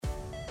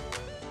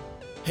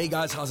Hey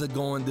guys, how's it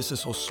going? This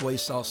is Josue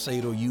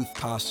Salcedo, youth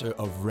pastor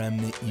of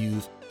Remnant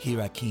Youth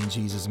here at King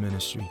Jesus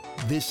Ministry.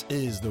 This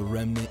is the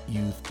Remnant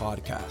Youth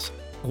Podcast.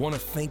 I want to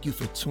thank you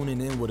for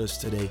tuning in with us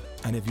today.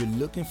 And if you're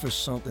looking for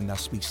something that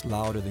speaks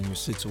louder than your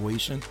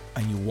situation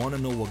and you want to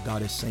know what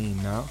God is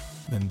saying now,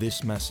 then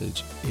this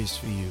message is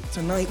for you.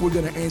 Tonight, we're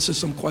going to answer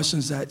some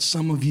questions that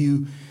some of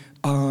you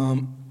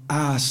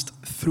asked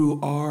through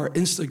our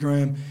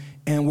Instagram.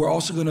 And we're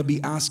also going to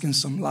be asking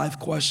some live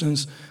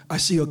questions. I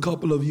see a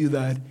couple of you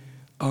that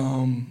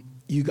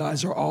you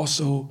guys are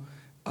also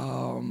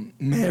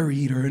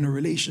married or in a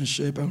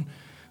relationship, and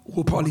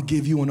we'll probably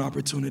give you an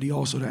opportunity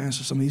also to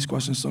answer some of these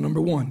questions. So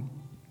number one.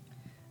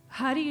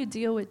 How do you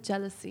deal with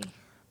jealousy?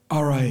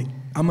 All right,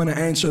 I'm going to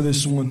answer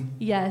this one.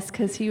 Yes,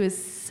 because he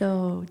was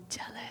so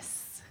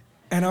jealous.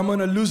 And I'm going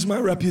to lose my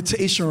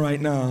reputation right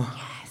now.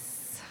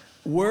 Yes.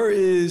 Where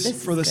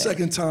is, for the good.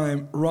 second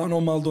time,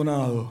 Ronald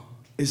Maldonado?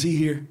 Is he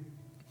here?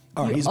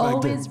 All right, he's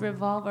back there. You always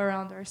revolve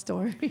around our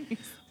stories.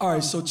 All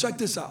right, so check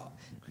this out.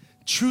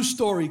 True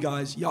story,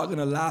 guys. Y'all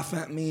gonna laugh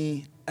at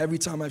me. Every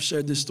time I've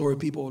shared this story,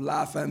 people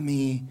laugh at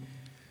me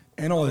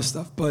and all this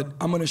stuff. But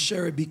I'm gonna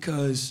share it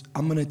because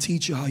I'm gonna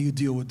teach you how you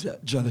deal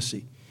with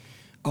jealousy.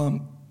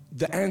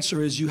 The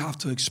answer is you have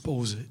to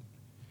expose it.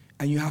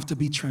 And you have to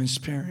be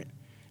transparent.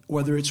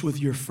 Whether it's with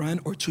your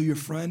friend or to your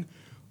friend,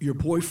 your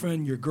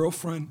boyfriend, your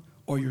girlfriend,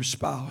 or your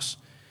spouse.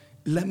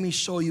 Let me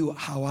show you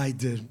how I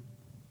did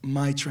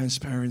my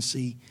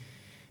transparency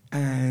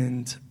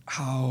and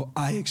how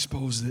I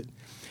exposed it.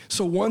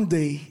 So one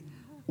day,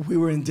 we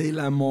were in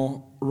Dayland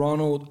Mall.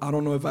 Ronald, I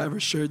don't know if I ever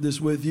shared this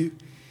with you,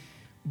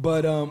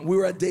 but we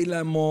were at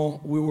Dayland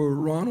Mall. We were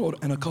Ronald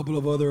and a couple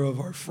of other of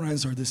our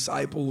friends, our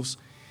disciples.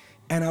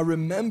 And I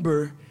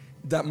remember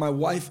that my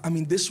wife,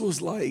 this was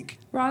like...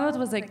 Ronald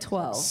was like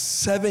 12.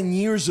 7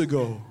 years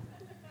ago.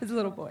 He's a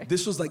little boy.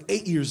 This was like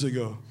 8 years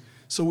ago.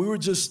 So we were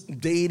just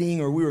dating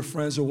or we were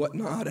friends or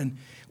whatnot. And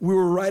we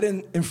were right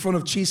in front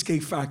of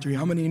Cheesecake Factory.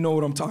 How many of you know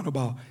what I'm talking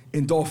about?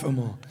 In Dolphin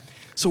Mall.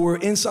 So we're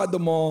inside the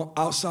mall,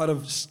 outside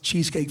of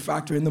Cheesecake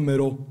Factory in the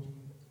middle.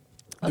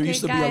 There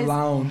used to be a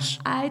lounge.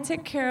 I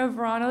took care of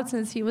Ronald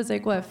since he was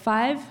like,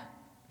 5,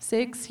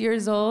 6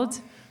 years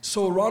old?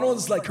 So Ronald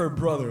is like her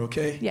brother,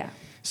 okay? Yeah.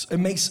 So it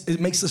makes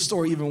the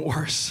story even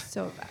worse.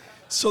 So bad.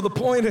 So the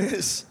point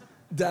is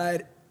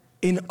that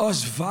in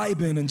us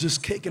vibing and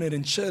just kicking it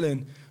and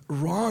chilling,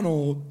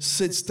 Ronald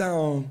sits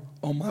down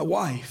on my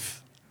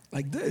wife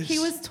like this. He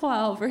was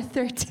 12 or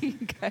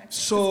 13, guys.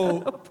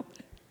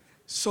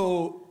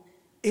 So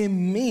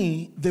in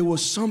me, there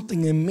was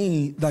something in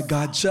me that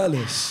got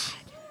jealous.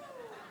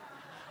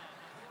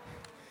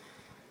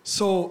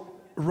 So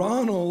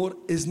Ronald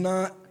is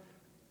not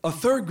a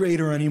third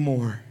grader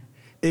anymore.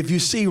 If you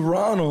see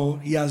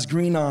Ronald, he has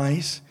green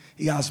eyes,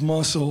 he has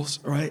muscles,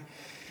 right?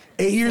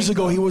 8 years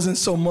ago, he wasn't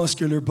so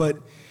muscular, but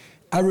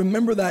I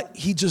remember that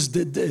he just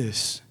did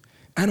this.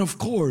 And of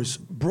course,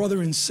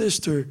 brother and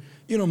sister,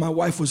 my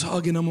wife was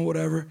hugging him or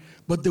whatever,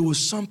 but there was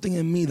something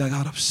in me that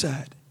got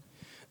upset.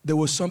 There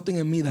was something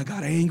in me that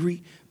got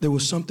angry. There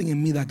was something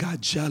in me that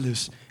got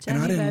jealous, and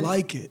I didn't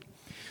like it.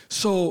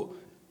 So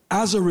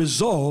as a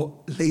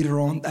result, later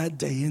on that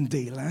day in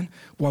Dayland,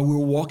 while we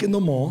were walking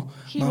the mall,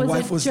 my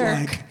wife was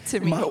like,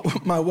 to me.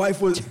 My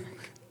wife was,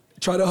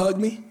 try to hug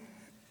me.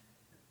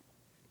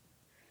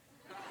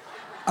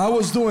 I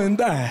was doing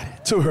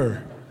that to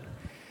her.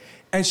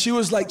 And she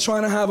was like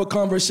trying to have a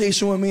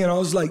conversation with me, and I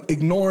was like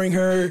ignoring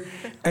her.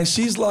 And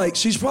she's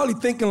probably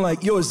thinking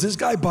like, yo, is this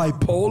guy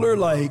bipolar?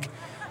 Like,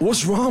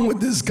 what's wrong with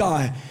this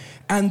guy?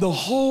 And the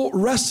whole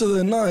rest of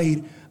the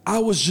night, I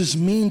was just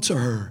mean to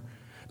her.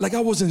 Like I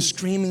wasn't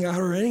screaming at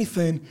her or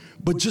anything,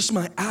 but just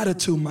my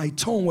attitude, my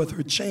tone with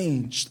her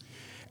changed.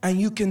 And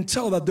you can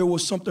tell that there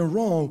was something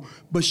wrong,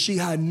 but she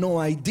had no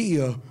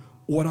idea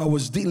what I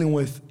was dealing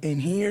with in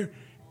here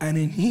and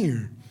in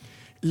here.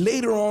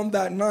 Later on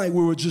that night,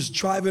 we were just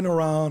driving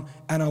around,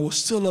 and I was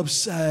still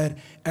upset,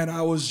 and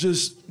I was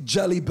just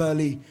jelly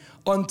belly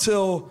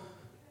until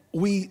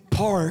we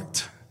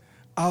parked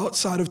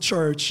outside of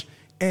church,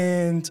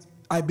 and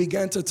I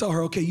began to tell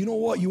her, okay, you know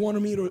what? You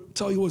wanted me to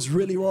tell you what's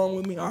really wrong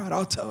with me? All right,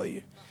 I'll tell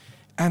you.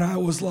 And I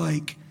was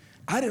like,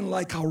 I didn't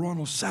like how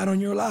Ronald sat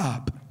on your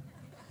lap.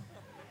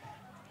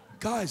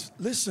 Guys,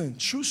 listen,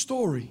 true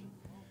story.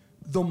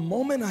 The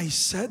moment I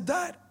said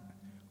that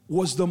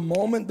was the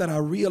moment that I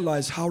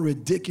realized how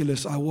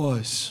ridiculous I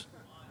was.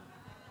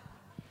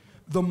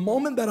 The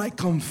moment that I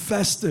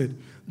confessed it,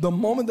 the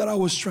moment that I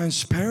was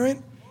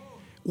transparent,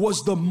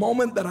 was the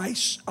moment that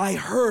I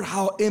heard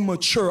how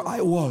immature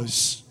I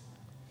was.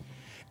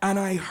 And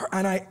I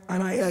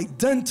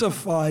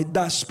identified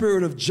that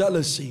spirit of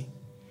jealousy.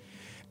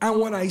 And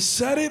when I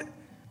said it,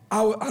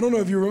 I don't know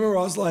if you remember,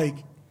 I was like,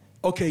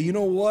 okay, you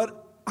know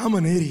what? I'm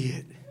an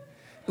idiot.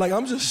 Like,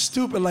 I'm just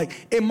stupid.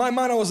 Like, in my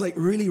mind, I was like,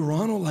 really,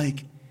 Ronald?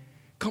 Like,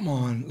 come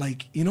on.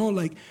 Like,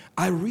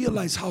 I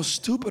realized how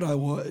stupid I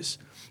was.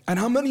 And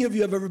how many of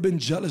you have ever been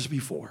jealous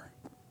before?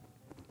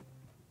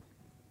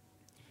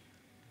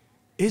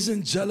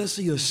 Isn't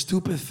jealousy a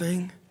stupid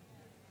thing?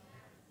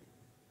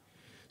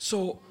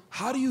 So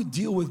how do you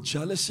deal with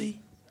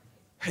jealousy?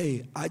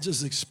 hey, I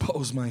just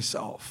exposed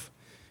myself,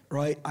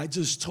 right? I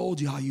just told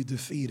you how you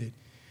defeated.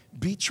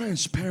 Be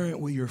transparent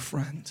with your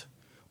friend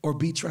or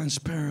be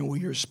transparent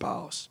with your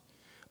spouse.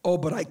 Oh,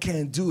 but I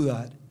can't do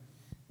that.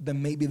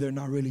 Then maybe they're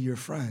not really your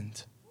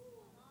friend.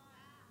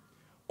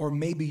 Or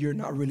maybe you're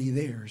not really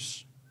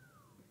theirs.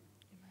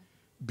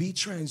 Be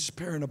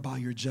transparent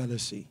about your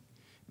jealousy,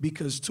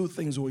 because two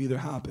things will either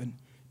happen.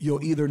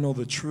 You'll either know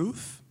the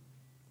truth,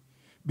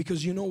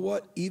 because you know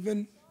what?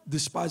 Even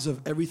despite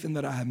of everything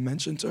that I have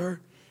mentioned to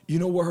her, you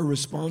know what her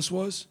response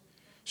was?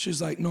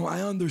 She's like, no,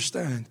 I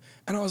understand.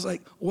 And I was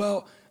like,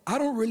 well, I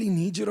don't really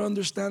need you to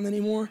understand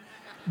anymore,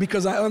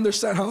 because I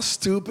understand how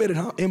stupid and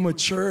how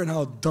immature and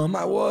how dumb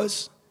I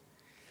was.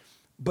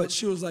 But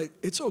she was like,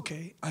 it's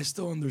okay, I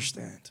still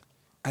understand.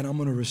 And I'm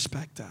gonna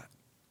respect that.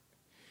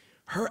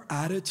 Her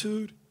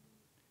attitude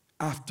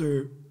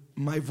after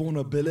my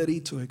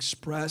vulnerability to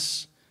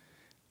express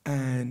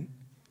and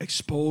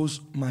expose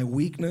my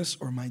weakness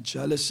or my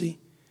jealousy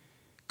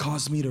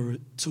caused me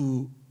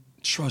to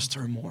trust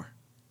her more.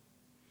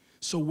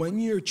 So when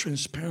you're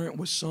transparent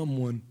with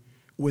someone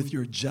with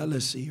your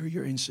jealousy or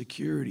your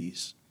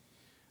insecurities,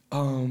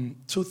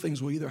 two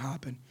things will either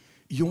happen.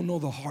 You'll know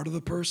the heart of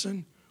the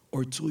person,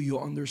 or two, you'll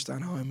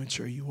understand how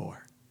immature you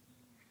are.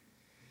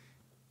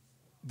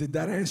 Did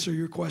that answer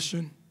your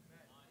question?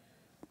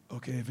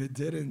 Okay, if it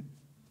didn't,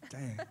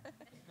 dang.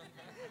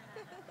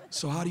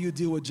 So how do you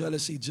deal with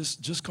jealousy?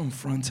 Just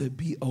confront it,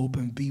 be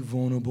open, be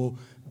vulnerable,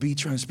 be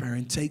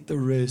transparent, take the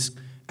risk,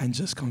 and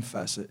just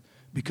confess it.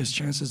 Because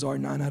chances are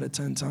 9 out of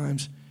 10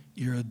 times,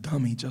 you're a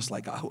dummy just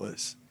like I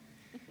was.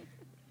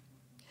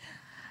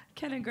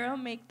 Can a girl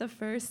make the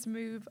first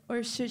move,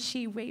 or should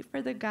she wait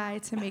for the guy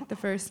to make the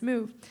first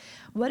move?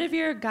 What if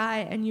you're a guy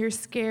and you're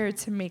scared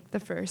to make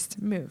the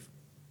first move?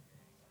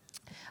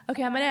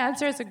 Okay, I'm gonna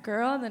answer as a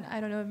girl, and then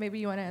I don't know, maybe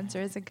you wanna answer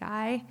as a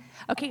guy.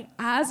 Okay,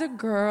 as a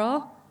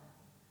girl,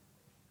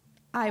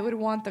 I would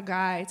want the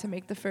guy to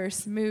make the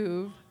first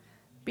move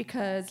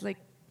because, like,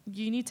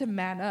 you need to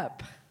man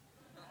up.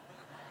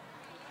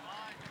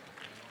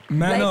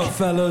 Man up,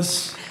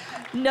 fellas.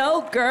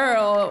 No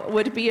girl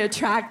would be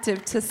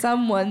attractive to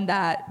someone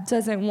that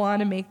doesn't want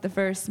to make the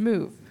first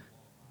move.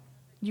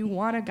 You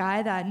want a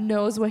guy that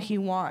knows what he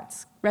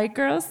wants. Right,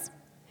 girls?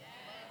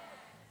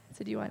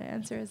 So do you want to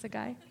answer as a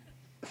guy?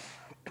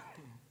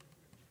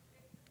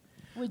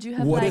 Would you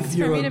have liked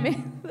for me to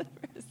make the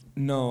first?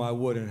 No, I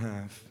wouldn't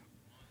have.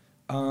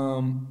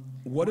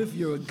 What if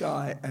you're a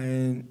guy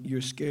and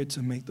you're scared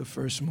to make the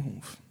first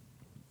move?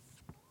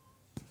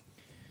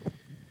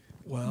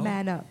 Well,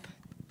 man up.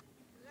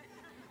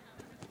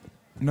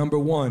 Number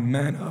one,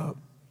 man up.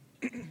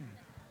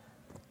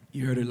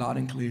 You heard it loud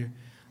and clear.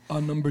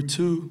 Number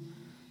two,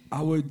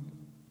 I would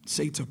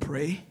say to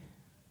pray.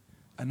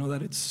 I know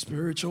that it's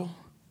spiritual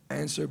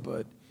answer,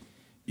 but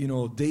you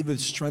know,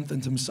 David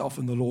strengthened himself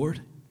in the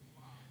Lord.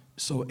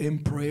 So in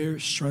prayer,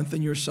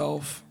 strengthen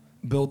yourself,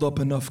 build up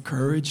enough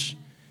courage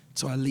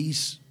to at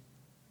least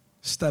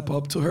step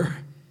up to her.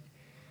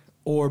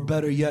 Or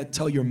better yet,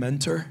 tell your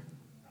mentor,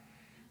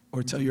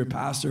 or tell your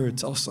pastor, or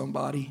tell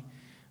somebody.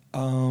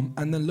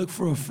 And then look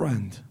for a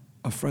friend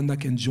that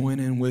can join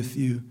in with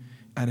you.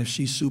 And if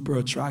she's super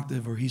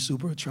attractive or he's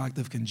super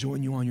attractive, can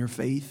join you on your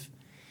faith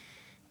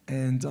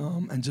and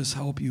just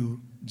help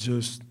you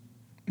just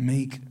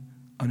make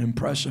an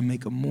impression,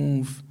 make a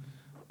move,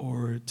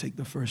 or take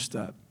the first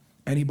step.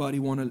 Anybody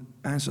want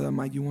to answer that,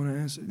 Mike? You want to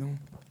answer? No?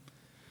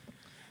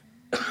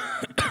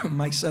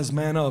 Mike says,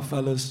 man up,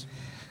 fellas.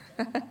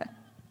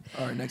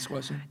 All right, next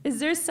question. Is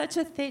there such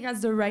a thing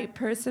as the right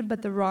person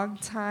but the wrong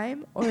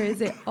time? Or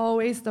is it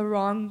always the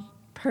wrong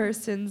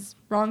person's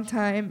wrong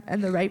time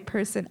and the right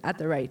person at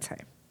the right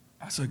time?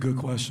 That's a good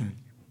question.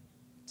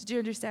 Did you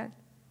understand?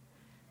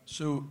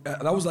 So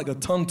that was like a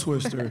tongue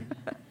twister.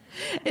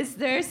 Is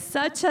there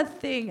such a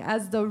thing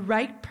as the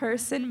right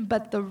person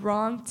but the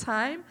wrong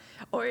time?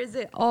 Or is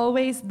it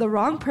always the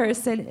wrong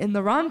person in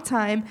the wrong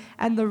time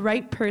and the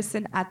right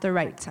person at the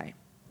right time?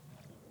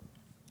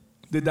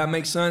 Did that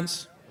make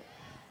sense?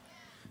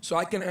 So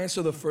I can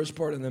answer the first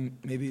part, and then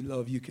maybe,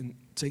 Love, you can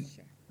take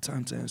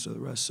time to answer the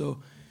rest.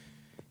 So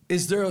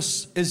is there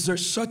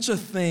such a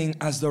thing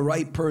as the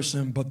right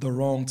person but the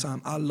wrong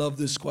time? I love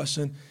this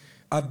question.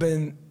 I've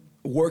been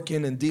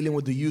working and dealing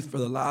with the youth for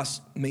the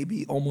last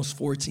maybe almost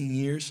 14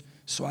 years.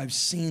 So I've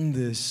seen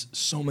this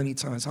so many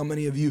times. How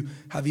many of you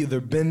have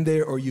either been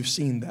there or you've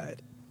seen that?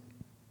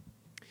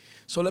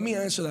 So let me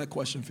answer that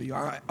question for you.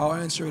 I'll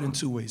answer it in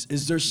two ways.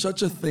 Is there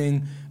such a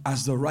thing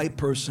as the right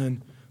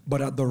person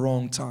but at the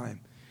wrong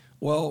time?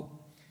 Well,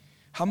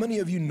 how many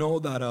of you know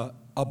that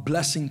a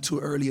blessing too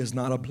early is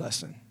not a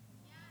blessing?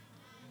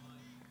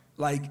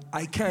 Like,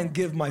 I can't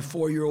give my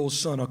 4-year-old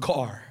son a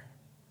car.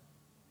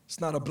 It's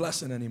not a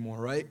blessing anymore,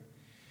 right?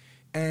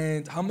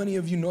 And how many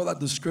of you know that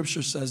the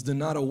scripture says, do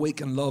not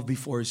awaken love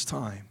before it's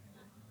time?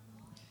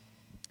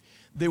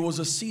 There was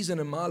a season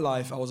in my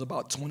life, I was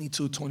about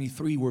 22,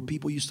 23, where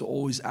people used to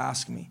always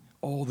ask me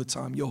all the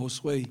time, yo,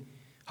 Josue,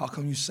 how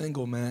come you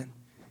single, man?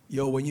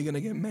 Yo, when you gonna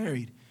get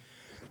married?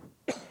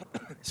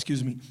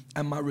 Excuse me.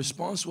 And my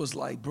response was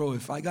like, bro,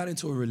 if I got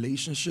into a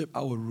relationship,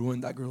 I would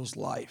ruin that girl's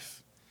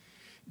life.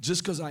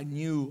 Just because I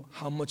knew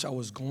how much I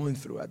was going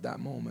through at that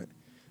moment.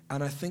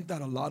 And I think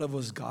that a lot of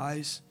us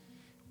guys,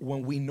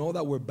 when we know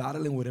that we're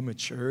battling with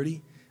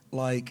immaturity,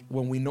 like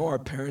when we know our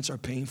parents are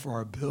paying for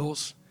our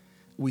bills,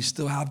 we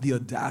still have the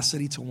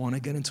audacity to want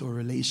to get into a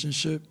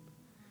relationship.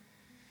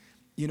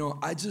 You know,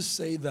 I just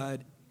say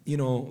that, you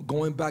know,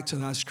 going back to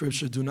that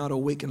scripture, do not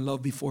awaken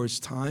love before it's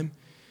time.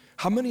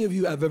 How many of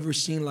you have ever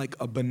seen like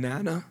a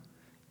banana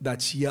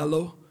that's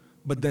yellow,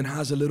 but then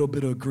has a little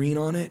bit of green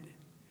on it?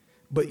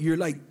 But you're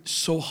like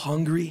so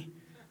hungry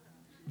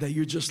that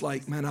you're just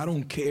like, man, I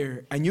don't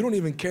care. And you don't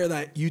even care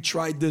that you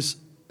tried this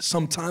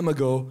some time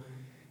ago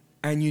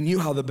and you knew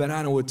how the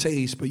banana would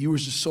taste, but you were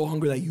just so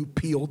hungry that you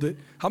peeled it.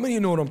 How many of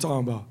you know what I'm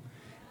talking about?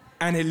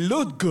 And it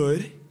looked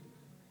good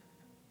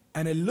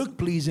and it looked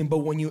pleasing, but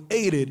when you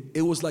ate it,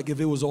 it was like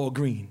if it was all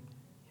green.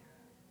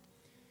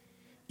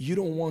 You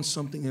don't want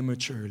something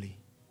immaturely,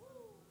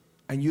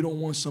 and you don't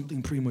want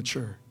something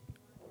premature.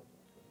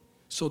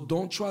 So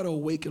don't try to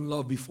awaken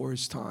love before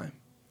it's time.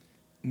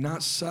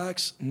 Not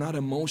sex, not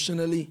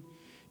emotionally.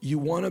 You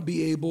want to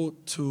be able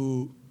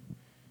to,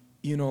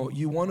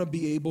 you want to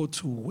be able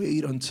to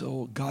wait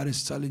until God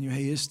is telling you,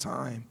 hey, it's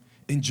time.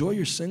 Enjoy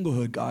your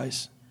singlehood,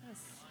 guys. Yes.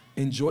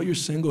 Enjoy your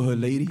singlehood,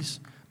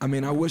 ladies. I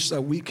mean, I wish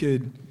that we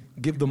could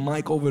give the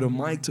mic over to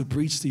Mike to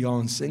preach to y'all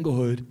on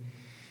singlehood,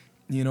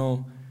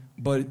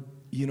 but,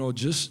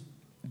 just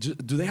do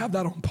they have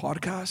that on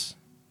podcasts?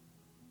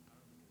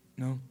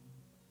 No?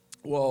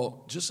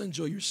 Well, just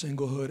enjoy your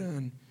singlehood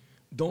and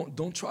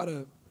don't try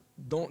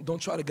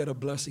to get a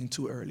blessing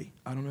too early.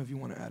 I don't know if you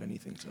want to add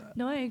anything to that.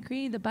 No, I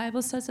agree. The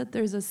Bible says that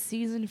there's a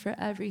season for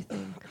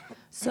everything.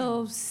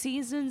 So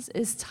seasons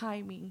is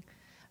timing.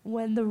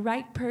 When the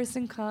right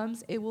person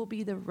comes, it will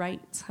be the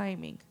right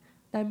timing.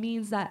 That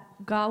means that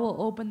God will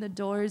open the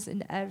doors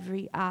in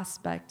every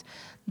aspect.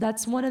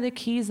 That's one of the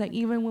keys that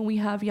even when we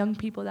have young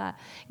people that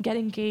get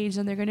engaged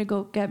and they're going to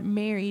go get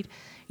married,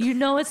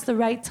 it's the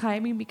right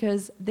timing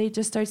because they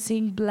just start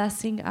seeing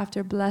blessing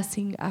after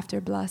blessing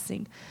after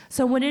blessing.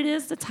 So when it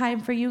is the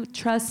time for you,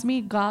 trust me,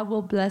 God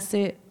will bless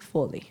it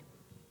fully.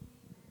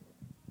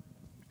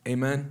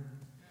 Amen.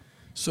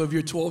 So if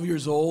you're 12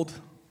 years old,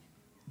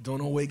 don't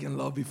awaken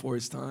love before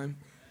it's time.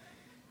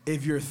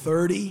 If you're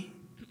 30,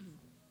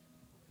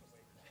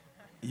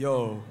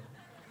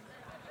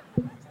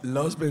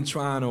 love's been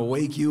trying to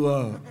wake you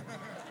up.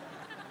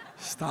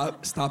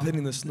 Stop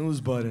hitting the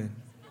snooze button.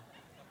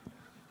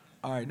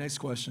 All right, next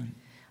question.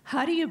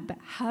 How do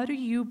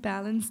you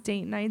balance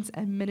date nights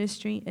and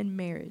ministry in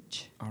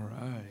marriage? All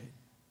right,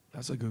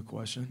 that's a good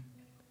question.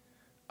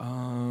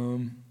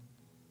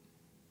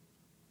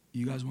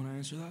 You guys want to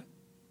answer that?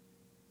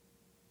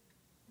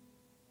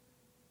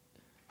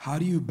 How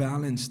do you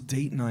balance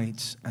date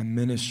nights and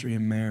ministry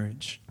in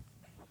marriage?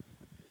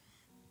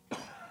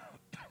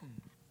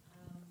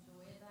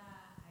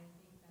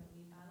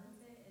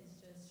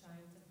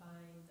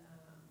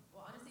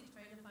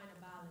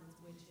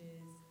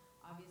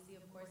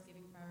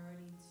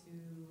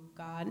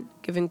 God,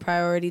 giving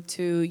priority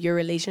to your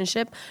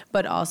relationship,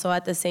 but also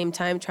at the same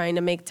time trying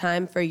to make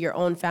time for your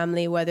own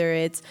family, whether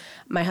it's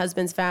my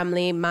husband's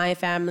family, my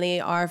family,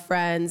 our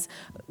friends,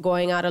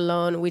 going out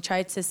alone. We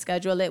try to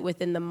schedule it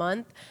within the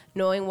month,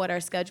 knowing what our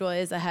schedule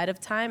is ahead of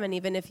time, and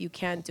even if you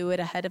can't do it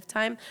ahead of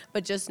time,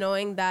 but just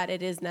knowing that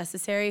it is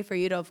necessary for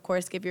you to, of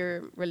course, give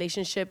your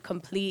relationship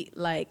complete,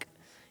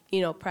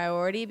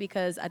 priority,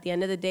 because at the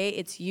end of the day,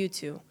 it's you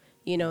two.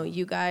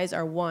 You guys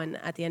are one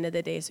at the end of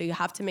the day. So you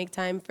have to make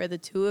time for the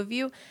two of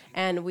you.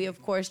 And we, of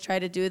course, try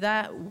to do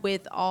that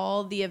with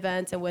all the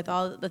events and with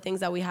all the things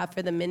that we have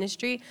for the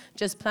ministry.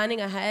 Just planning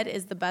ahead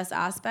is the best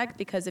aspect,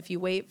 because if you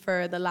wait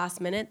for the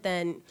last minute,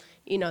 then,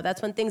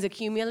 that's when things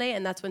accumulate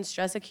and that's when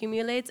stress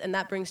accumulates, and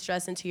that brings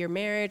stress into your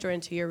marriage or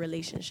into your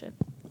relationship.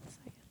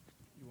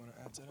 You want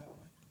to add to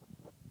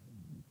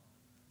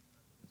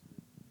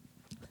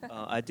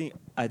that?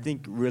 I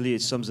think really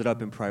it sums it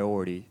up in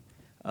priority.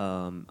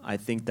 I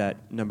think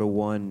that number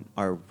one,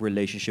 our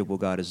relationship with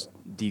God is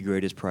the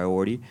greatest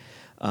priority.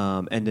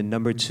 And then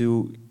number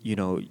two,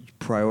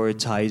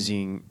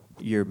 prioritizing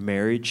your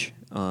marriage,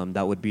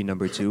 that would be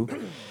number two.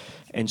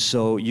 And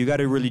so you got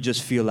to really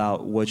just feel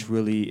out what's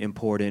really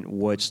important,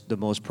 what's the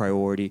most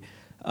priority.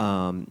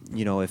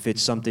 If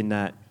it's something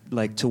that,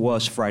 like to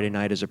us, Friday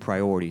night is a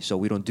priority. So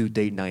we don't do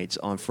date nights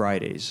on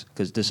Fridays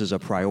because this is a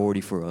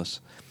priority for us.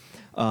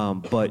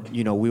 But,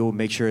 we will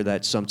make sure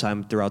that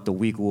sometime throughout the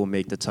week we'll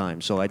make the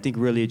time. So I think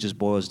really it just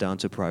boils down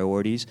to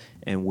priorities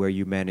and where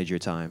you manage your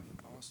time.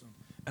 Awesome.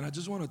 And I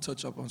just want to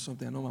touch up on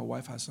something. I know my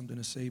wife has something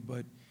to say,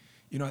 but,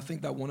 I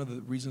think that one of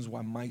the reasons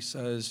why Mike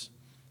says,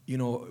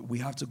 we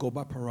have to go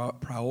by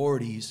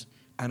priorities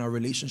and our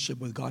relationship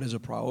with God is a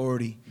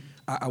priority.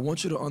 I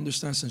want you to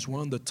understand, since we're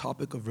on the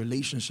topic of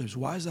relationships,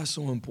 why is that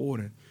so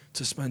important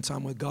to spend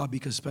time with God?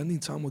 Because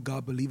spending time with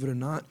God, believe it or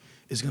not,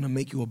 is going to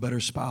make you a better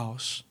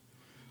spouse.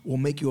 Will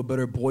make you a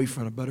better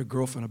boyfriend, a better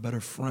girlfriend, a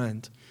better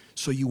friend.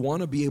 So you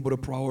want to be able to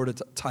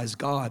prioritize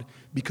God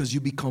because you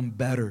become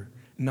better.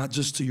 not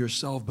just to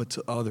yourself, but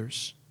to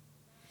others.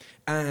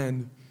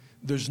 And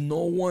there's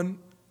no one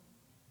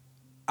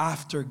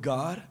after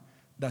God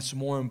that's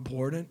more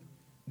important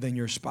than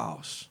your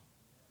spouse.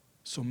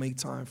 So make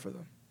time for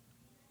them.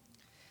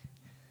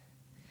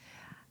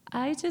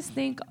 I just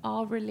think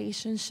all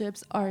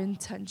relationships are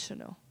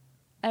intentional.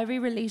 Every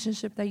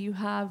relationship that you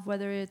have,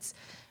 whether it's,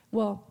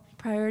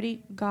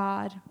 priority,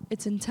 God,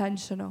 it's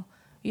intentional.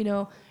 You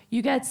know,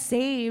 you get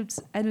saved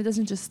and it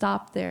doesn't just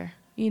stop there.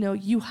 You know,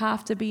 you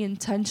have to be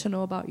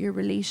intentional about your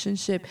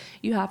relationship.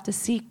 You have to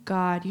seek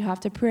God. You have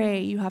to pray.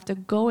 You have to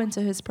go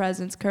into his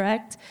presence,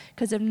 correct?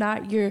 Because if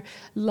not, your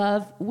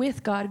love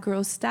with God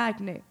grows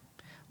stagnant.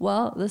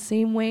 Well, the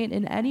same way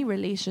in any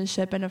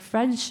relationship, in a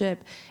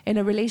friendship, in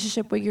a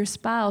relationship with your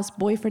spouse,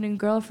 boyfriend and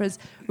girlfriends,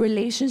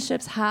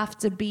 relationships have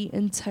to be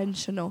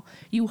intentional.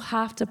 You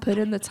have to put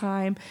in the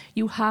time.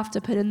 You have to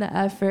put in the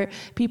effort.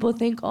 People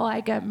think, I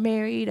get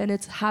married and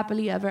it's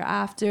happily ever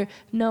after.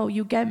 No,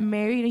 you get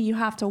married and you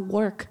have to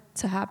work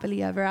to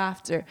happily ever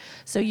after.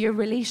 So your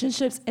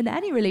relationships, in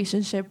any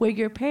relationship, with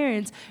your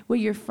parents, with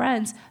your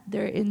friends,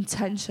 they're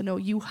intentional.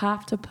 You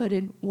have to put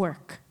in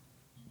work.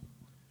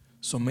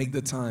 So make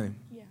the time.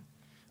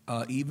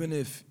 Even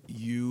if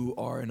you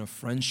are in a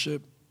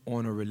friendship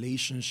or in a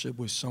relationship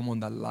with someone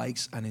that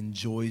likes and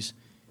enjoys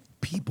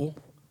people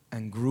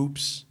and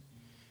groups,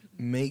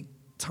 make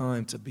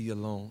time to be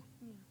alone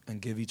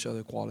and give each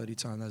other quality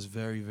time. That's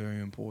very, very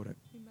important.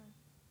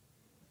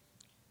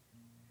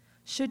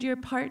 Should your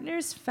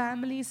partner's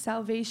family's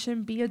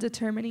salvation be a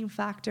determining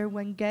factor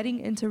when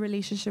getting into a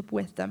relationship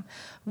with them?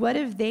 What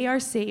if they are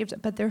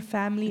saved but their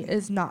family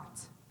is not?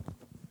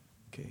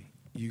 Okay,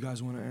 you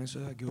guys want to answer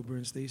that, Gilbert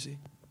and Stacy?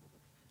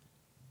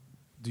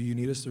 Do you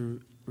need us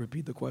to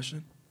repeat the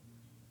question?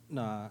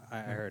 No, I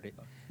heard it.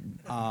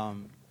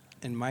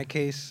 In my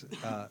case,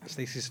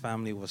 Stacy's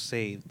family was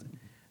saved,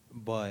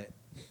 but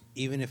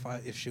even if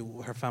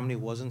her family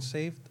wasn't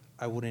saved,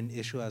 I wouldn't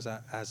issue as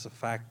a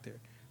factor.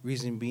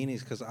 Reason being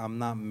is because I'm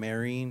not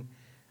marrying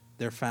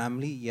their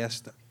family.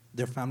 Yes,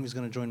 their family's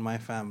gonna join my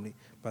family,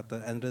 but at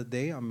the end of the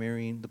day, I'm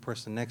marrying the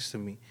person next to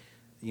me.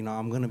 You know,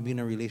 I'm gonna be in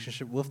a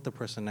relationship with the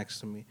person next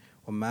to me.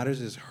 What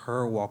matters is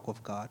her walk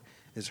with God.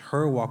 Is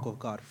her walk with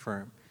God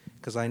firm?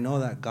 Because I know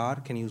that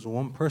God can use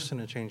one person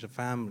to change a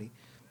family.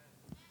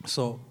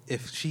 So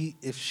if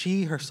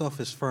she herself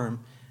is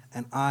firm,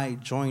 and I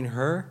join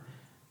her,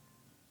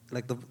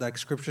 like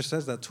Scripture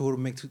says that two will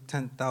make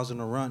 10,000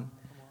 a run.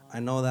 I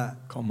know that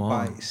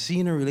by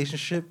seeing a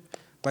relationship,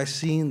 by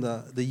seeing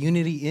the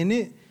unity in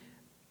it,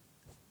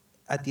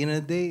 at the end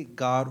of the day,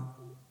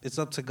 it's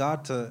up to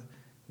God to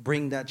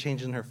bring that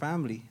change in her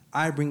family.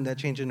 I bring that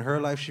change in her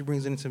life. She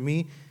brings it into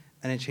me.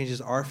 And it changes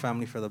our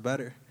family for the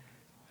better.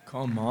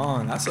 Come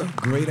on, that's a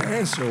great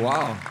answer,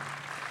 wow.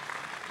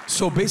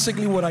 So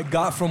basically what I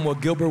got from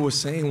what Gilbert was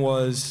saying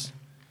was,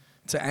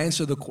 to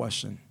answer the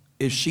question,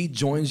 if she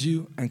joins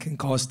you and can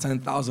cost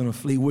 10,000 to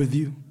flee with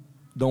you,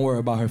 don't worry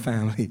about her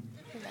family.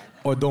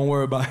 Or don't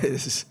worry about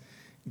his.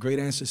 Great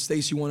answer.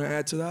 Stace, you want to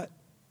add to that?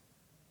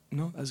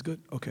 No, that's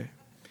good? Okay.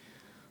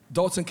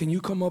 Dalton, can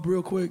you come up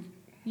real quick?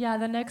 Yeah,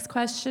 the next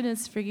question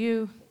is for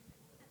you.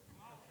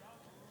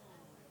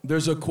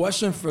 There's a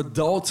question for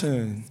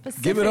Dalton.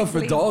 Give it up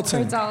for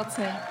Dalton. For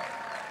Dalton.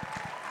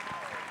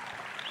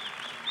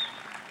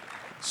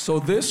 So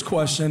this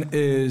question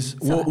is,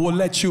 we'll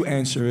let you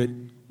answer it.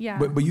 Yeah.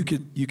 But you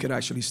could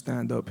actually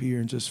stand up here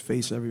and just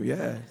face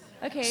yeah.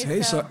 Okay.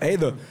 Hey,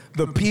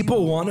 the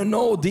people want to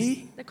know,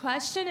 D. The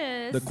question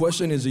is. The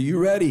question is, are you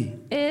ready?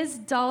 Is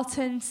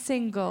Dalton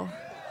single?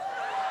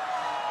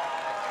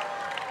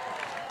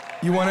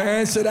 You want to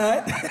answer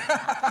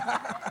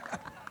that?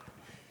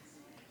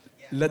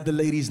 Let the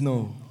ladies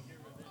know.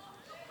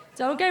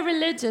 Don't get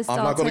religious,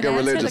 Dalton. I'm not going to get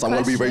religious. I'm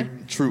going to be very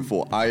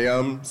truthful. I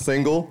am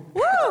single.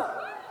 Woo!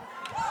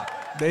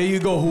 There you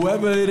go.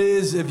 Whoever it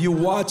is, if you're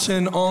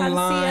watching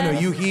online or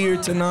you here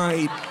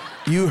tonight,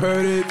 you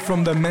heard it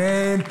from the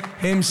man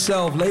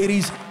himself.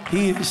 Ladies,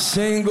 he is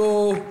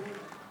single.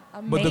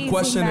 Amazing, but the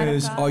question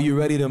is, are you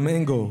ready to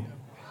mingle?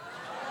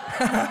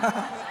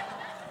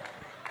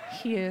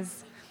 He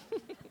is.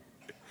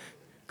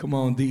 Come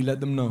on, D, let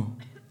them know.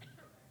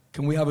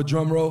 Can we have a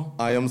drum roll?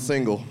 I am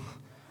single.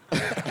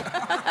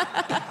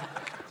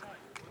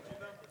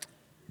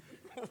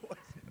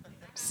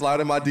 Slide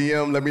in my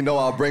DM, let me know.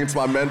 I'll bring it to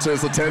my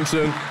mentor's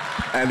attention.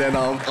 And then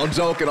I'm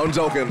joking.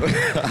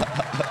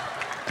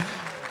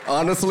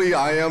 Honestly,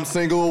 I am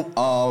single.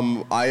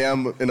 I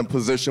am in a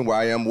position where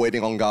I am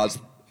waiting on God's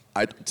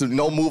to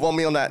move on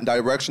me on that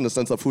direction, the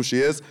sense of who she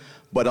is.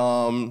 But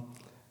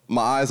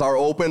my eyes are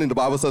open, and the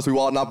Bible says we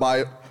walk not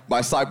by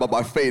sight, but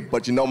by faith.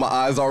 But my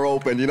eyes are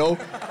open,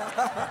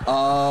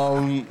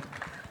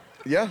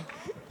 Yeah.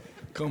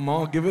 Come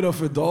on, give it up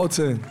for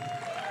Dalton.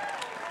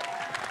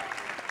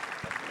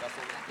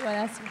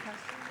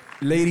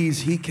 Ladies,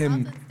 he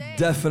can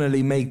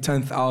definitely make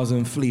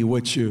 10,000 flee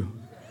with you.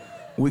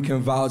 We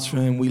can vouch for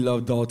him. We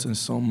love Dalton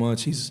so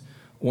much. He's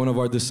one of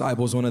our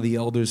disciples, one of the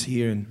elders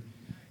here, and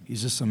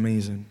he's just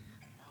amazing.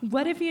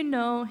 What if you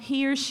know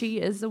he or she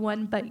is the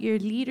one, but your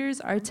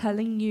leaders are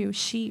telling you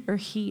she or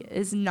he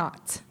is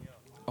not?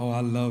 Oh,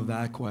 I love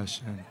that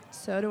question.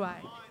 So do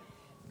I.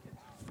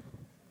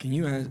 Can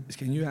you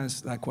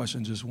ask that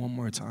question just one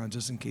more time,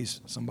 just in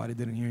case somebody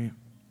didn't hear you?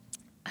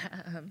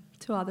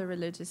 To all the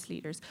religious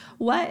leaders.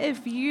 What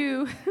if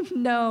you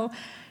know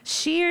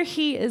she or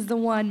he is the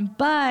one,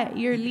 but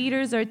your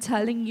leaders are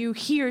telling you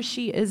he or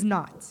she is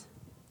not?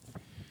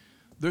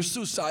 There's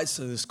two sides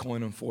to this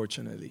coin,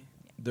 unfortunately.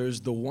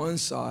 There's the one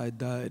side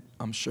that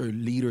I'm sure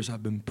leaders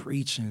have been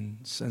preaching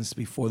since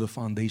before the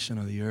foundation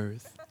of the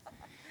earth.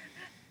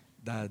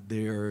 That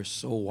they're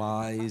so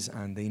wise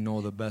and they know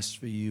the best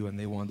for you and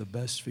they want the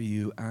best for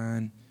you.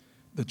 And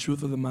the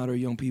truth of the matter,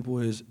 young people,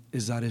 is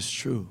that it's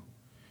true.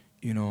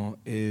 You know,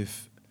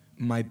 if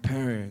my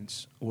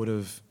parents would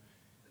have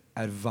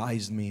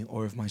advised me,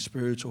 or if my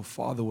spiritual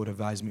father would have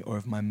advised me, or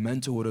if my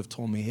mentor would have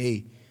told me,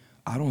 hey,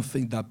 I don't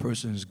think that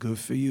person is good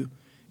for you,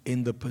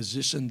 in the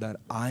position that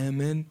I am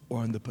in,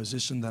 or in the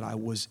position that I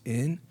was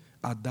in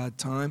at that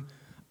time,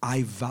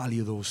 I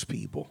value those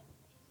people.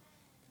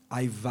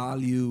 I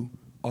value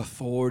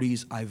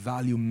authorities, I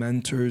value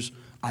mentors,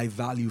 I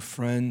value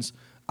friends,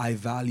 I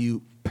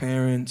value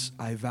parents,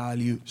 I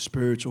value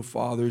spiritual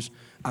fathers.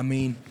 I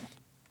mean,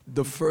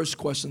 the first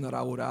question that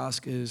I would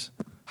ask is,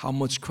 how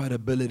much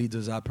credibility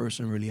does that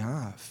person really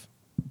have?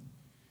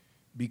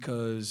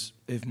 Because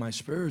if my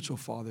spiritual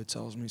father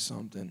tells me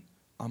something,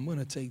 I'm going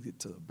to take it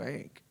to the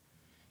bank.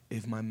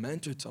 If my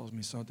mentor tells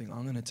me something,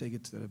 I'm going to take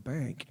it to the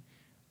bank.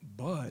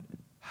 But,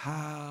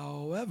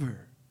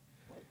 however,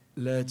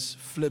 let's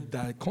flip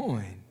that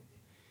coin.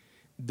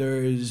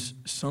 There's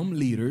some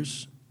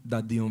leaders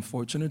that the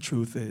unfortunate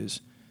truth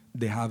is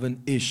they have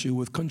an issue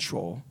with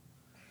control,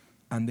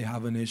 and they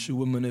have an issue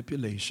with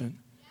manipulation,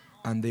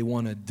 and they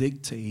want to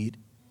dictate,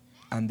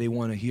 and they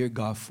want to hear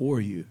God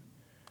for you.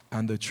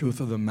 And the truth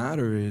of the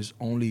matter is,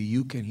 only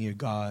you can hear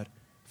God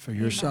for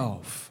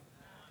yourself.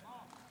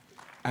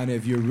 And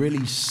if you're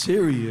really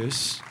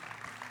serious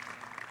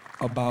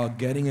about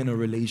getting in a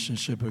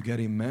relationship or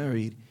getting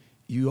married,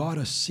 you ought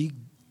to seek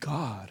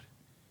God.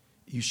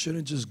 You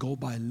shouldn't just go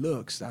by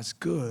looks. That's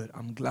good.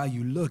 I'm glad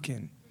you're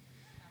looking.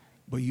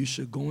 But you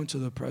should go into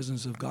the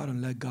presence of God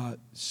and let God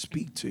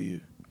speak to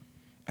you.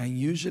 And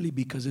usually,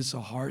 because it's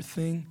a hard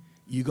thing,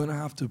 you're going to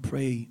have to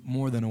pray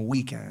more than a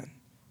weekend.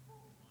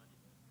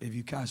 If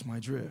you catch my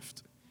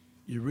drift,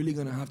 you're really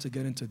going to have to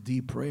get into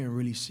deep prayer and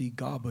really seek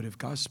God. But if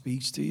God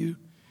speaks to you,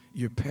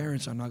 your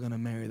parents are not going to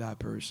marry that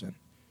person.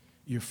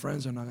 Your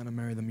friends are not going to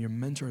marry them. Your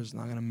mentor is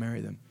not going to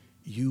marry them.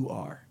 You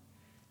are.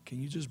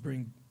 Can you just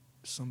bring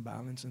some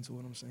balance into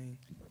what I'm saying?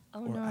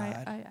 Oh, or no,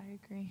 I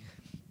agree.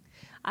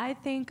 I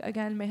think,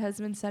 again, my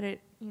husband said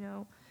it,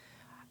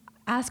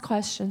 ask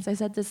questions. I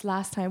said this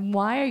last time.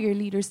 Why are your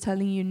leaders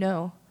telling you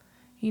no?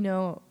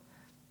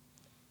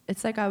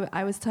 It's like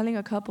I was telling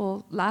a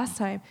couple last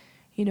time,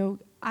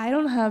 I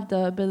don't have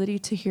the ability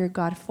to hear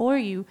God for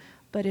you,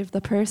 but if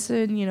the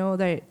person,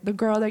 the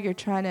girl that you're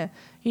trying to,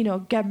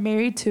 get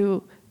married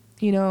to,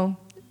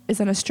 is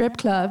in a strip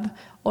club,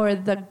 or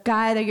the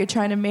guy that you're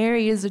trying to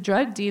marry is a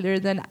drug dealer,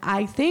 then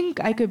I think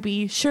I could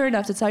be sure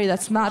enough to tell you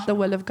that's not the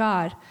will of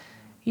God.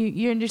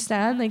 You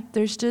understand? Like,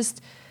 there's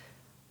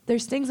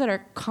things that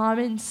are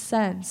common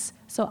sense.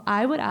 So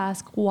I would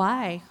ask,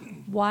 why?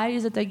 Why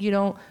is it that you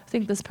don't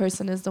think this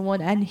person is the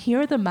one? And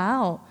hear them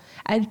out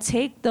and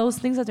take those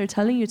things that they're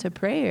telling you to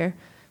prayer,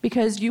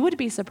 because you would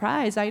be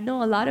surprised. I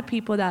know a lot of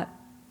people that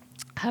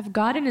have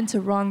gotten into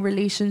wrong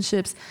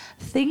relationships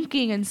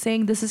thinking and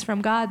saying, this is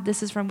from God,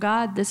 this is from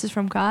God, this is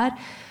from God.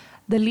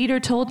 The leader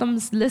told them,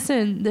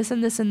 listen, this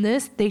and this and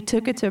this. They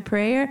took it to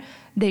prayer.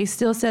 They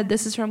still said,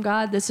 this is from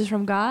God, this is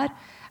from God.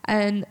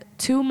 And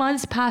 2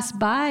 months passed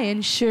by,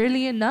 and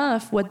surely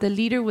enough, what the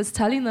leader was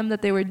telling them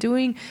that they were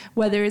doing,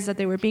 whether it's that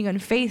they were being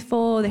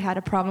unfaithful, they had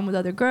a problem with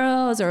other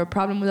girls or a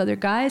problem with other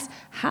guys,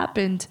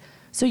 happened.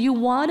 So you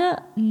want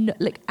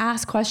to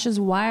ask questions.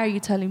 Why are you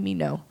telling me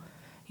no?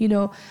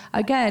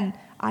 Again,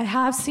 I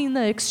have seen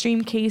the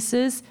extreme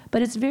cases,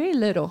 but it's very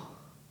little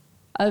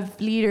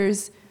of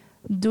leaders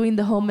doing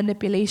the whole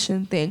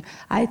manipulation thing.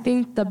 I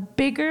think the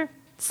bigger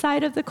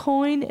side of the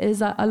coin is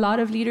that a lot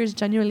of leaders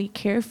genuinely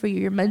care for you.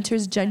 Your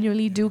mentors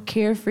genuinely do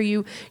care for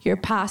you. Your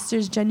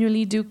pastors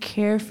genuinely do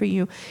care for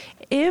you.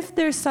 If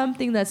there's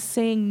something that's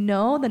saying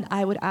no, then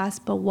I would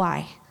ask, but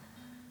why?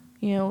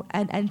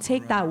 And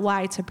take that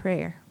why to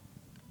prayer.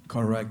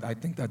 Correct. I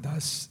think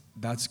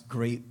that's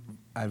great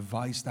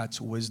advice. That's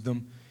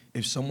wisdom.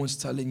 If someone's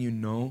telling you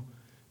no,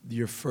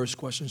 your first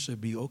question should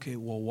be, okay,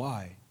 well,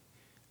 why?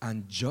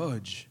 And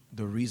judge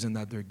the reason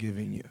that they're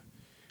giving you.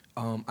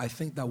 I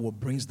think that what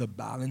brings the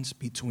balance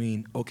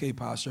between, okay,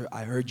 Pastor,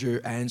 I heard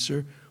your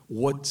answer.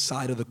 What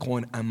side of the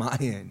coin am I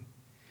in?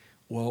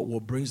 Well,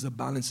 what brings the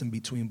balance in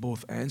between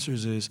both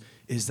answers is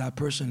that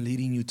person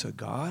leading you to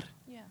God?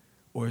 Yeah.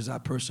 Or is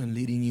that person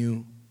leading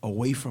you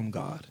away from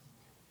God?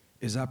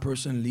 Is that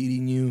person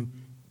leading you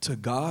to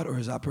God, or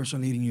is that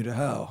person leading you to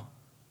hell?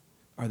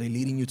 Are they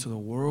leading you to the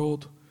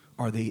world?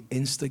 Are they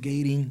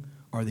instigating?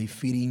 Are they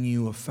feeding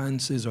you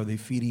offenses? Are they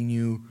feeding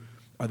you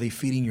Are they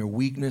feeding your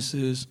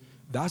weaknesses?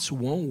 That's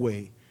one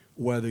way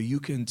whether you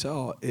can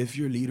tell if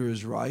your leader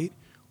is right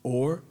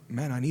or,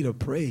 man, I need to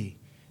pray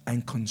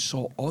and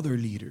consult other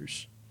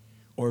leaders,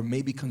 or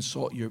maybe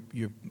consult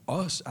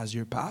us as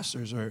your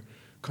pastors, or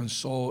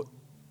consult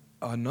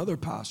another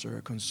pastor,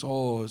 or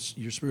consult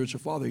your spiritual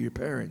father, your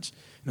parents.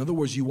 In other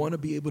words, you want to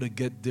be able to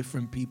get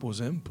different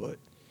people's input.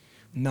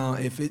 Now,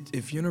 if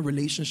you're in a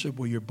relationship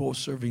where you're both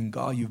serving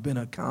God, you've been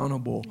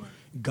accountable,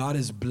 God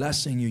is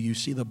blessing you, you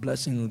see the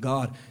blessing of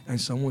God, and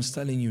someone's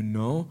telling you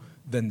no,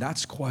 then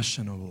that's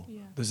questionable.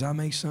 Yeah. Does that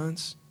make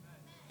sense?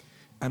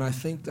 And I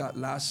think that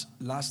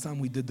last time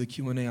we did the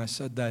Q&A, I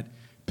said that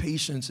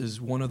patience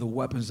is one of the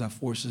weapons that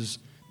forces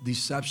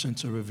deception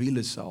to reveal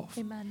itself.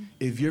 Amen.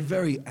 If you're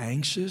very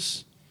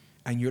anxious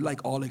and you're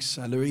like all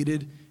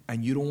accelerated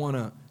and you don't want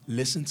to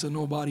listen to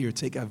nobody or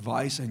take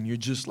advice and you're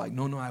just like,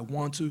 no, I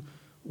want to,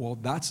 well,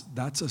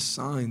 that's a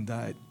sign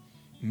that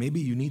maybe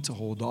you need to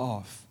hold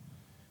off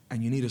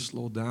and you need to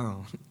slow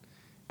down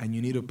and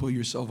you need to put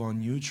yourself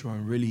on neutral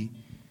and really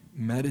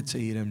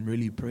meditate and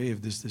really pray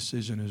if this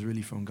decision is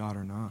really from God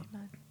or not.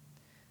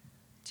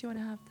 Do you want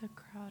to have the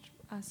crowd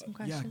ask some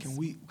questions?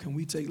 Yeah, can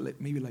we take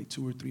maybe like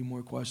 2 or 3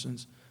 more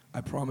questions? I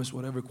promise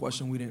whatever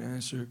question we didn't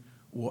answer,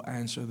 we'll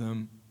answer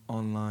them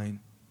online.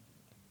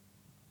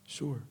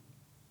 Sure.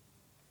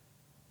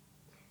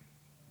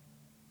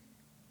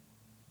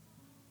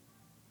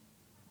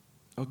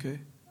 Okay.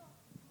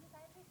 You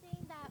guys were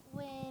saying that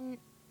when,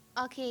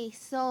 okay,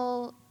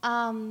 so,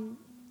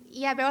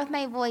 yeah, bear with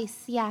my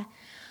voice, yeah.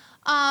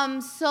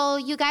 So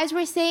you guys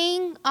were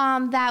saying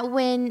that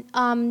when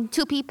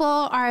 2 people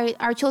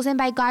are chosen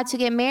by God to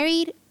get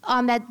married,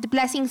 that the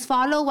blessings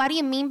follow. What do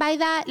you mean by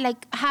that?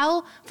 Like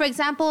how, for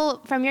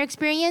example, from your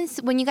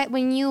experience, when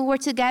you were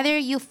together,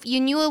 you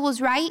knew it was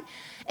right,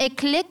 it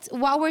clicked.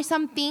 What were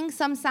some things,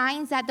 some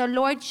signs that the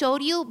Lord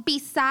showed you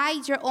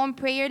besides your own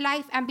prayer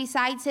life and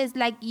besides His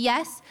like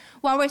yes?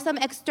 What were some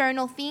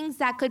external things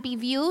that could be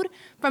viewed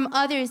from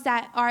others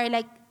that are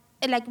like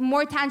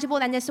more tangible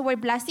than just the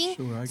word blessing?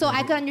 Sure, so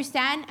I could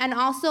understand. And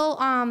also,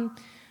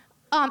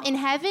 in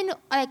heaven,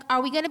 like,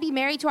 are we gonna be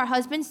married to our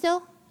husband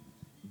still?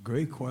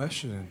 Great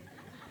question.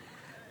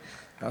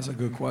 That's a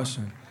good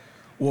question.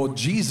 Well,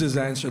 Jesus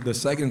answered the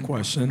second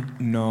question.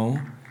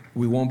 No,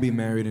 we won't be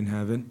married in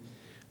heaven.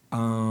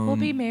 We'll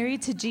be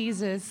married to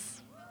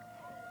Jesus.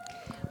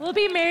 We'll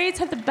be married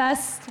to the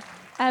best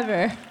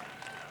ever.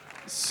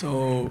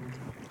 So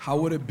how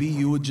would it be?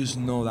 You would just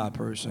know that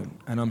person.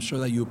 And I'm sure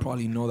that you would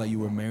probably know that you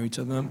were married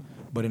to them,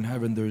 but in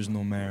heaven there is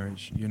no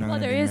marriage. You're not Well,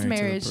 gonna there be is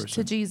married marriage to the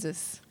person. to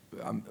Jesus.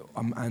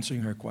 I'm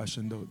answering her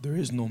question though. There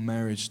is no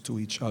marriage to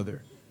each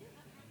other.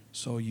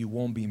 So you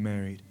won't be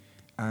married.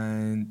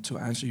 And to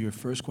answer your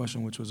first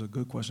question, which was a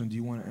good question, do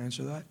you want to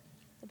answer that?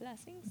 The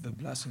blessings? The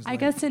blessings. I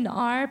guess in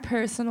our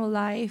personal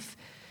life,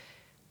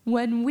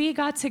 when we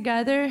got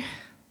together,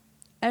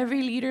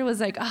 every leader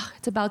was like,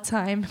 it's about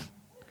time.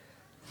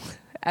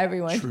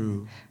 Everyone.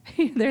 True.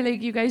 They're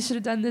like, you guys should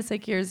have done this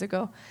like years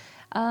ago.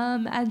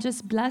 And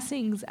just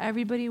blessings.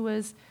 Everybody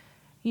was,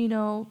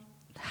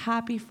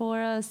 happy for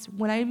us.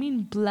 When I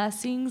mean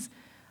blessings,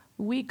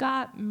 we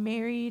got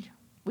married.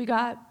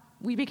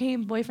 We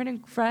became boyfriend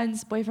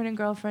and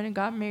girlfriend, and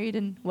got married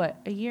in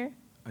what, a year?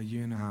 A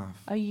year and a half.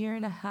 A year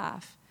and a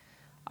half.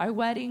 Our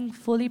wedding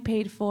fully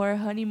paid for,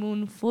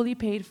 honeymoon fully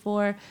paid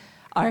for,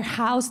 our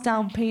house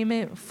down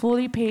payment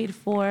fully paid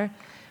for.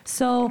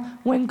 So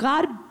when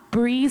God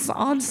breathes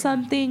on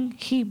something,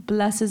 He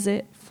blesses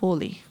it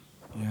fully.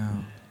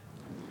 Yeah.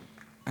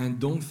 And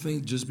don't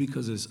think just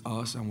because it's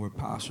us and we're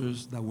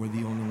pastors that we're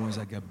the only ones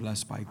that get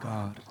blessed by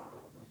God.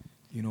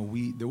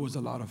 There was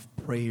a lot of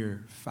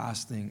prayer,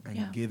 fasting,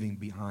 and giving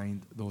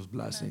behind those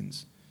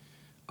blessings.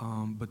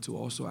 But to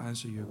also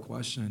answer your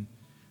question,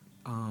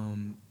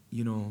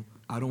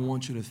 I don't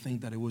want you to think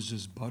that it was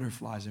just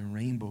butterflies and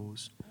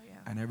rainbows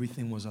and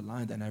everything was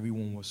aligned and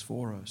everyone was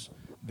for us.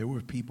 There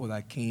were people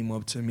that came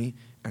up to me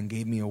and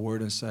gave me a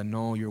word and said,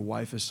 no, your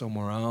wife is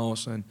somewhere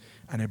else. And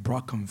it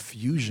brought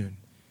confusion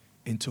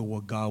into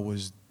what God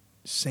was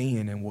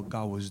saying and what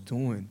God was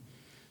doing.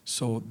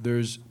 So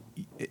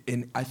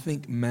and I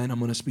think men, I'm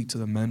going to speak to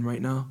the men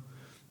right now.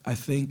 I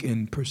think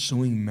in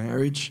pursuing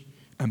marriage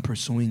and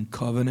pursuing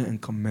covenant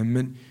and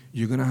commitment,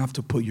 you're going to have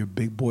to put your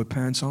big boy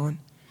pants on,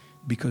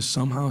 because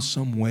somehow,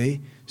 some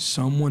way,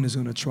 someone is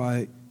going to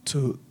try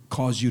to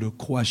cause you to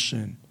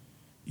question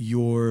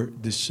your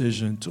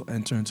decision to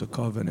enter into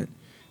covenant.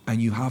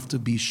 And you have to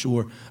be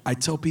sure. I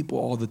tell people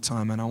all the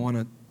time, and I want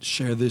to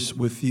share this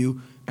with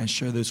you and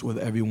share this with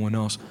everyone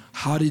else.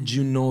 How did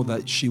you know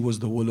that she was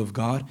the will of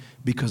God?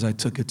 Because I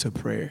took it to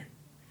prayer.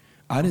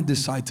 I didn't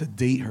decide to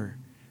date her,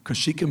 because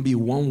she can be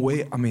one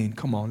way. I mean,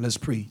 come on, let's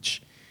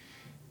preach.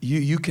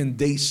 You can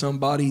date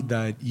somebody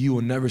that you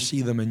will never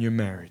see them in your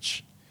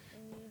marriage.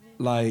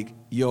 Like,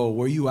 yo,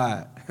 where you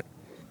at?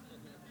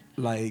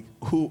 Like,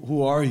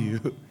 who are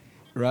you?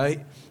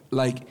 Right?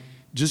 Like,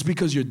 just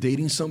because you're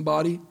dating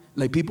somebody,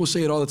 like people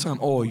say it all the time,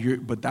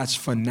 but that's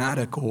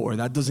fanatical, or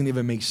that doesn't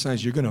even make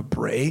sense. You're gonna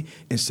pray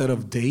instead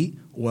of date?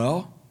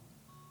 Well,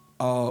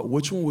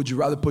 which one would you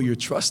rather put your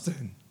trust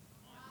in?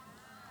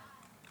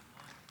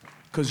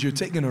 Because you're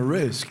taking a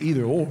risk,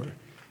 either or.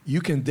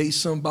 You can date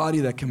somebody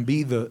that can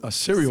be a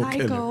serial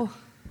killer, Psycho.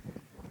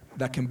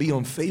 that can be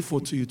unfaithful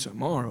to you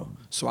tomorrow.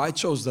 So I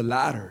chose the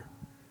latter.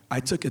 I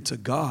took it to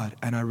God,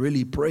 and I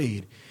really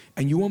prayed.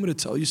 And you want me to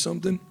tell you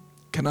something?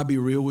 Can I be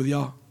real with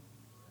y'all?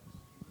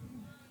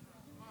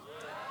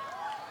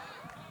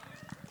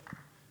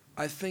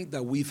 I think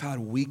that we've had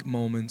weak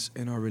moments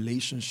in our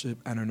relationship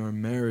and in our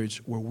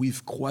marriage where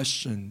we've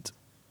questioned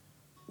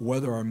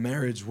whether our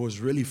marriage was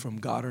really from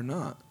God or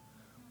not,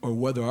 or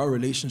whether our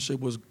relationship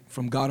was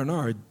from God or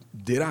not. Or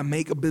did I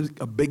make a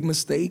big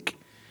mistake?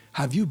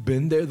 Have you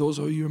been there? Those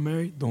of you who are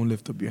married, don't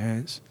lift up your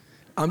hands.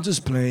 I'm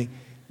just playing.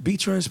 Be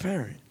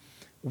transparent.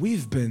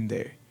 We've been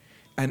there.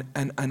 And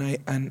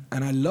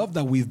I love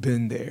that we've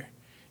been there,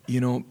 you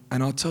know,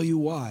 and I'll tell you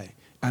why.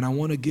 And I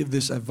want to give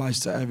this advice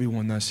to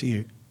everyone that's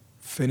here,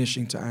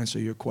 finishing to answer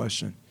your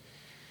question.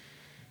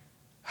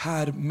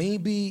 Had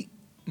maybe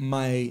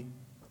my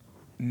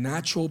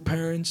natural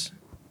parents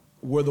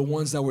were the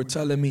ones that were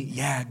telling me,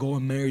 yeah, go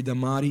and marry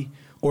Damari,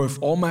 or if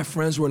all my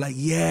friends were like,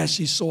 yeah,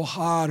 she's so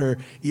hot, or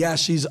yeah,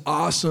 she's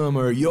awesome,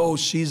 or yo,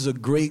 she's a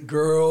great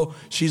girl,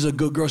 she's a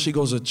good girl, she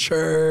goes to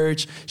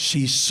church,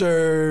 she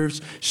serves,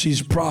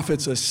 she's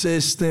prophet's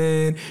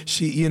assistant,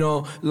 she, you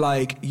know,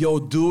 like, yo,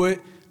 do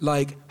it.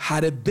 Like,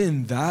 had it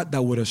been that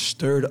would have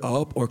stirred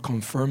up or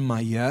confirmed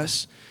my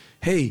yes,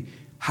 hey,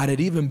 had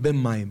it even been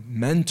my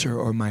mentor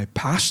or my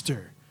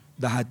pastor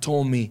that had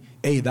told me,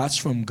 hey, that's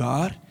from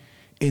God,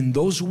 in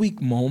those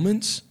weak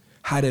moments,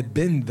 had it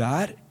been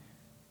that,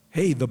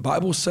 hey, the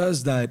Bible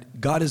says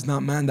that God is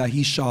not man that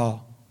he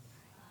shall.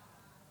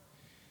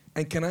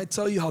 And can I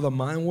tell you how the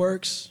mind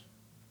works?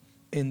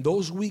 In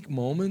those weak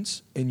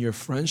moments, in your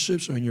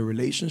friendships or in your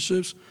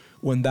relationships,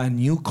 when that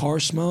new car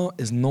smell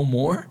is no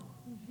more,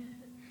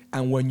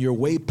 and when you're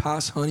way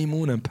past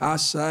honeymoon and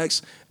past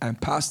sex and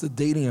past the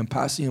dating and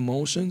past the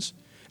emotions,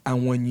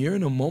 and when you're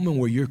in a moment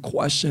where you're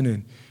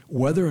questioning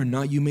whether or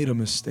not you made a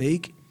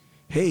mistake,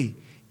 hey,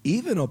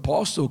 even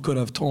Apostle could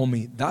have told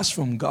me, that's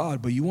from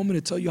God, but you want me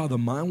to tell you how the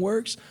mind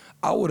works?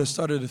 I would have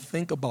started to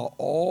think about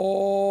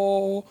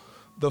all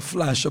the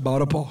flesh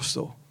about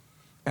Apostle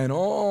and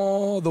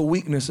all the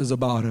weaknesses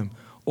about him,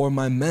 or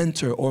my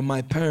mentor, or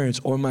my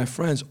parents, or my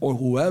friends, or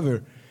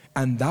whoever,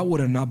 and that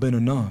would have not been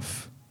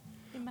enough.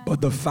 Amen.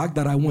 But the fact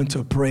that I went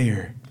to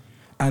prayer,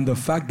 and the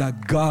fact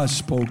that God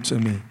spoke to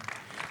me,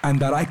 and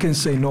that I can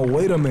say, no,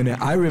 wait a minute.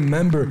 I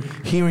remember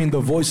hearing the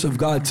voice of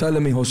God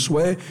telling me,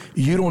 Josue,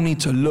 you don't need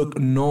to look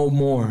no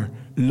more.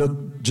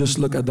 Just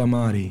look at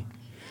Damari.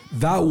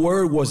 That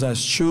word was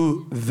as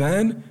true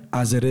then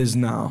as it is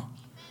now.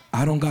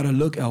 I don't got to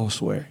look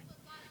elsewhere.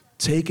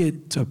 Take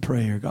it to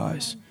prayer,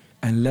 guys,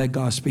 and let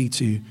God speak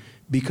to you.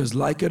 Because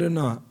like it or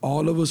not,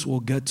 all of us will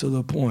get to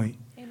the point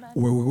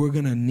where we're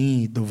going to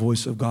need the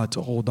voice of God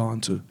to hold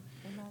on to. Amen.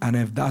 And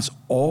if that's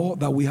all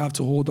that we have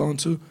to hold on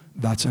to,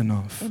 that's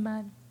enough.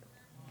 Amen.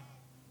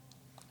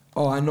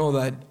 Oh, I know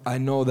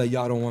that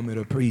y'all don't want me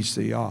to preach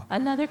to y'all.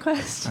 Another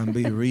question. And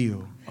be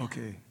real.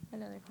 Okay.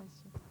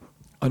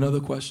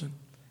 Another question?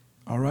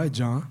 All right,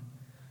 John.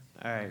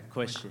 All right,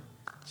 question.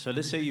 So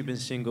let's say you've been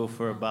single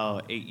for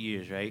about 8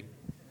 years, right?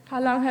 How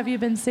long have you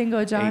been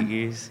single, John? 8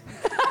 years.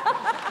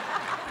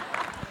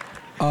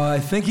 I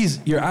think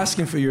you're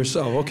asking for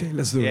yourself. Okay,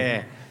 let's do it.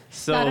 Yeah.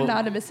 So not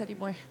anonymous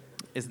anymore.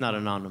 It's not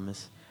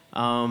anonymous.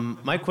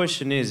 My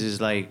question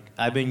is like,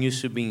 I've been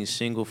used to being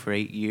single for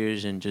 8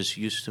 years and just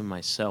used to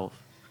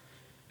myself.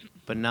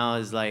 But now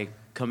it's like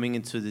coming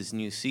into this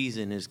new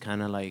season is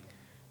kind of like,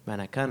 man,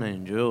 I kind of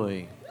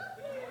enjoy.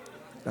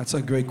 That's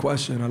a great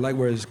question. I like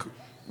where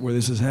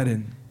this is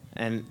heading.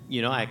 And,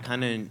 you know,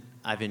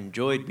 I've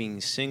enjoyed being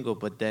single,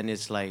 but then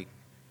it's like,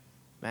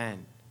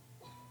 man,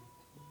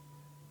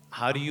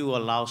 how do you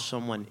allow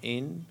someone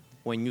in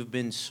when you've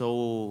been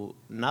so,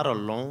 not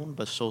alone,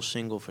 but so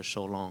single for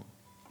so long?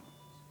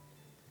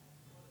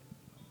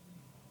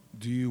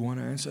 Do you want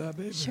to answer that,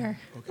 baby? Sure.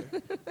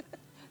 Okay.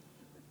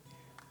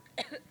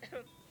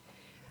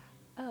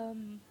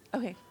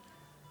 Okay.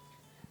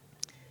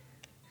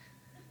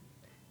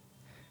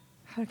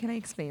 How can I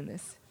explain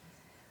this?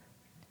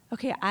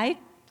 Okay, I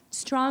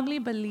strongly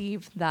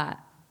believe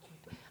that.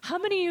 How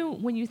many of you,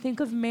 when you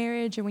think of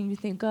marriage or when you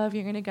think of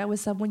you're going to get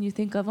with someone, you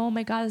think of, oh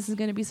my God, this is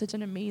going to be such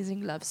an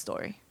amazing love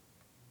story?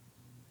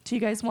 Do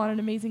you guys want an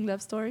amazing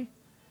love story?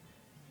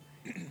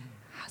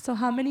 So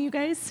how many of you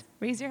guys?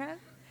 Raise your hand.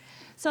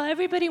 So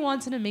everybody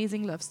wants an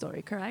amazing love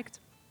story, correct?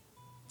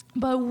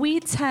 But we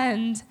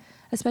tend,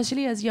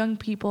 especially as young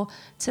people,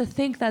 to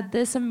think that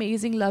this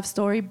amazing love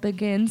story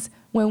begins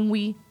when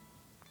we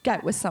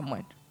get with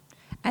someone.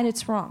 And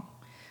it's wrong.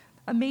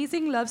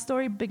 Amazing love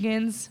story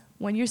begins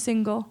when you're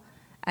single,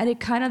 and it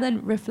kind of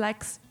then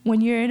reflects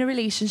when you're in a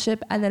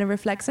relationship, and then it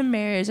reflects in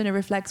marriage, and it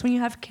reflects when you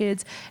have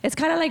kids. It's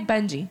kind of like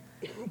Benji.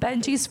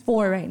 Benji's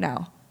 4 right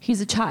now. He's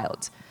a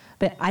child.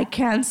 But I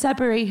can't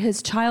separate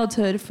his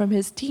childhood from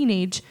his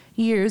teenage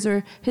years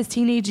or his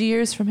teenage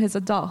years from his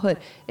adulthood.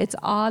 It's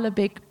all a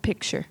big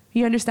picture.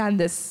 You understand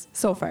this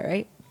so far,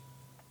 right?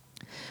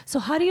 So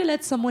how do you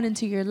let someone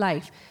into your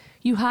life?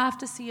 You have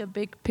to see a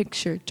big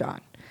picture,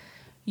 John.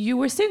 You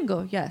were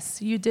single,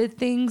 yes. You did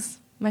things,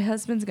 my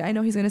husband's guy, I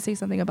know he's going to say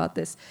something about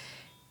this.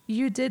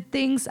 You did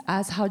things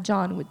as how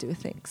John would do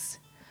things.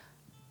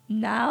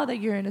 Now that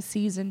you're in a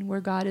season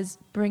where God is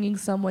bringing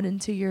someone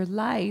into your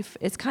life,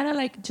 it's kind of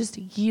like just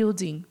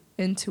yielding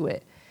into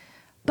it.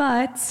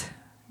 But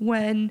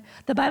when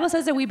the Bible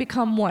says that we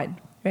become one,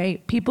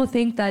 right? People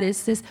think that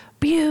it's this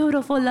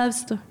beautiful love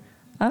story.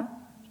 Huh?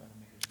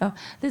 Oh,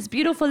 this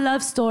beautiful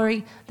love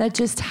story that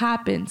just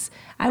happens.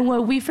 And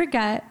what we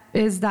forget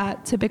is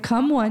that to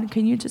become one,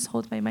 can you just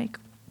hold my mic?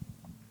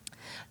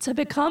 To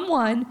become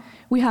one,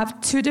 we have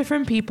two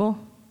different people.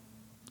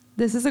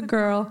 This is a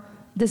girl,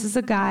 this is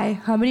a guy.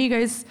 How many of you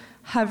guys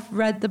have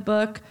read the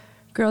book,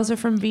 Girls Are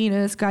From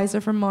Venus, Guys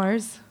Are From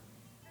Mars?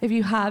 If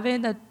you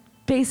haven't, that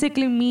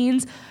basically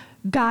means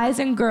guys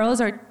and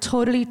girls are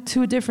totally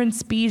two different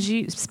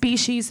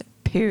species,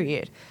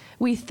 period.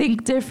 We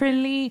think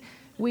differently.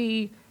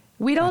 We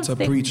don't That's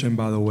think... a preaching,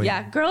 by the way.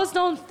 Yeah, girls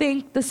don't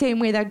think the same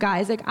way that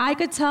guys. Like, I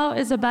could tell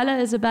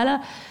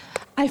Isabella,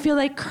 I feel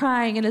like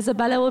crying, and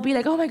Isabella will be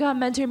like, oh my God,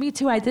 mentor, me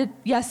too, I did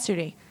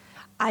yesterday.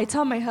 I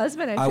tell my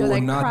husband I feel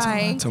like not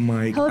crying. tell that to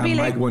Mike, He'll be and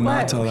like, Mike will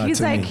not what? tell that he's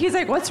to like, me. He's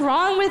like, what's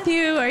wrong with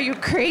you? Are you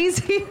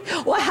crazy?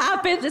 What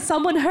happened? Did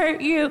someone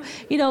hurt you?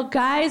 You know,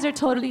 guys are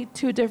totally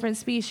two different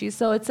species.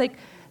 So it's like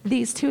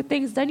these two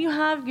things. Then you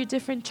have your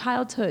different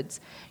childhoods,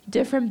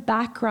 different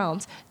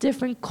backgrounds,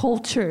 different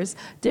cultures,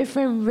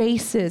 different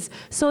races.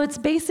 So it's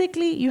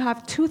basically you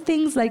have two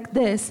things like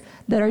this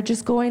that are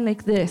just going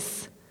like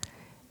this.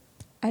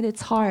 And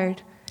it's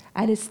hard,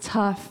 and it's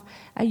tough,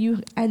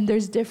 and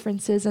there's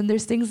differences, and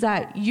there's things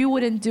that you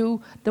wouldn't do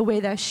the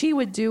way that she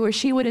would do, or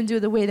she wouldn't do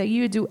the way that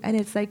you do, and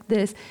it's like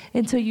this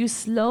until you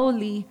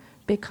slowly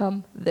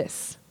become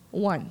this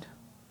one.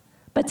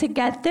 But to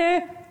get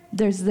there,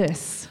 there's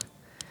this.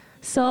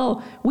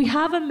 So we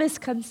have a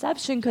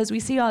misconception because we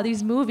see all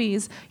these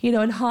movies, you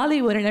know, in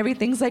Hollywood, and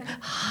everything's like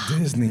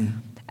Disney.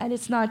 And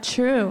it's not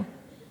true.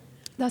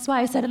 That's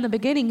why I said in the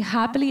beginning,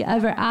 happily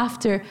ever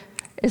after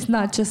is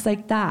not just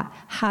like that.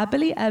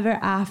 Happily ever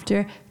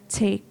after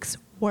takes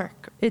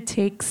work. It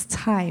takes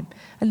time.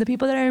 And the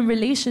people that are in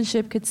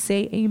relationship could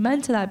say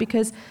amen to that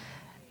because,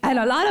 and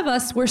a lot of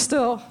us, we're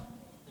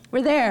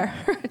there.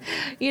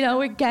 You know,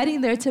 we're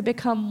getting there to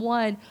become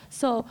one.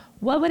 So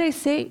what would I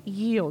say?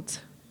 Yield.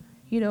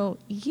 You know,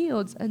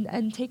 yield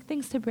and take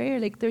things to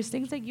prayer. Like there's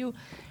things that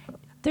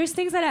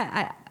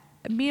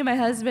me and my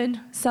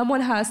husband,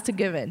 someone has to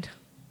give in.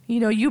 You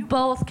know, you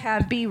both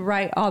can't be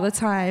right all the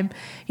time.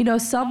 You know,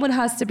 someone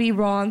has to be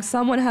wrong.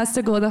 Someone has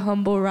to go the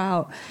humble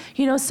route.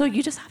 You know, so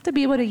you just have to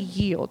be able to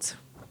yield.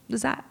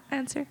 Does that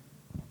answer?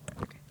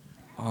 Okay.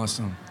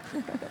 Awesome.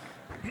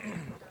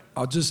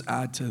 I'll just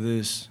add to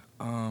this.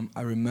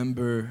 I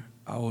remember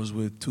I was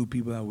with two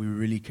people that we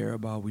really care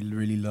about, we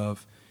really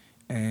love,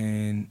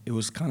 and it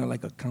was kind of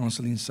like a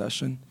counseling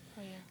session.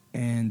 Oh,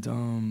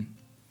 yeah.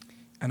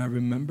 And I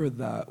remember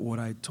that what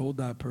I told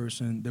that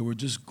person, they were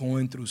just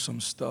going through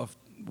some stuff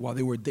while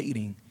they were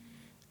dating.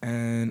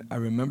 And I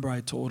remember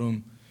I told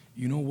them,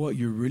 you know what,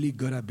 you're really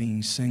good at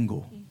being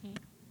single. Mm-hmm.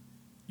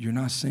 You're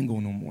not single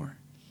no more.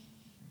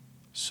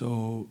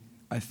 So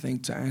I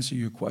think to answer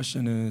your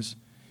question is,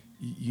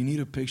 you need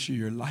to picture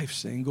your life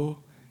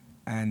single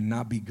and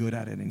not be good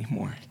at it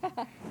anymore.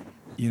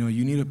 You know,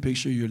 you need to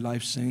picture your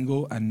life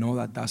single and know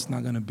that that's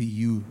not gonna be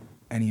you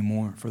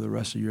anymore for the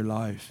rest of your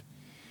life.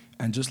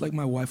 And just like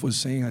my wife was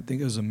saying, I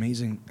think it was an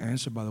amazing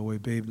answer, by the way,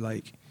 babe,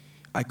 like,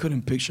 I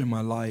couldn't picture my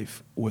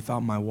life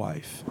without my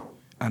wife,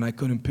 and I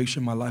couldn't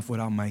picture my life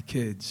without my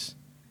kids.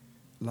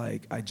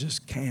 Like, I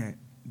just can't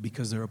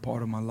because they're a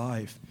part of my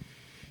life.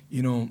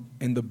 You know,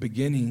 in the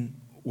beginning,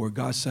 where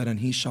God said, and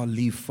he shall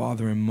leave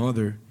father and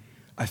mother,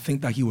 I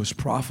think that he was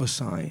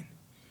prophesying.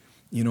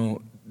 You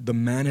know, the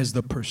man is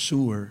the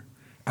pursuer,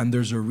 and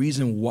there's a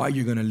reason why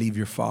you're gonna leave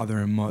your father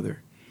and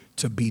mother,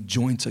 to be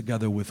joined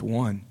together with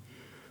one.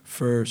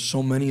 For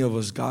so many of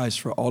us guys,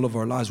 for all of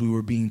our lives, we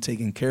were being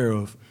taken care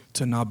of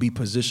to now be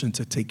positioned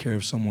to take care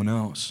of someone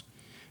else.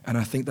 And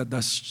I think that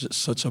that's just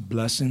such a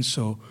blessing.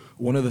 So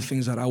one of the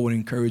things that I would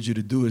encourage you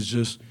to do is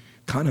just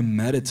kind of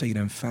meditate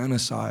and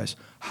fantasize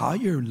how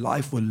your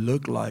life would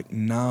look like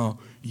now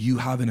you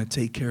having to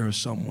take care of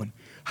someone.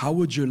 How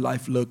would your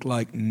life look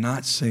like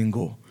not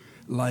single?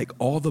 Like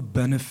all the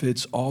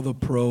benefits, all the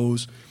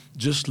pros,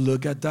 just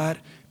look at that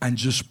and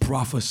just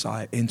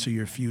prophesy into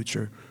your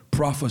future.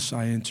 Prophesy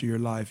into your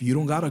life. You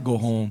don't gotta go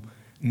home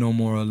no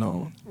more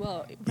alone.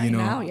 Well, right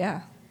now,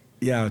 yeah.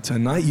 Yeah,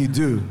 tonight you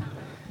do.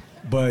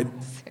 But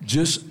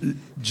just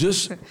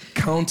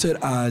count it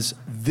as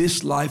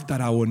this life that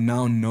I will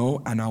now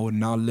know and I will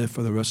now live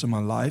for the rest of my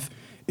life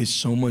is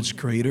so much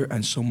greater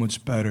and so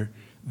much better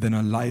than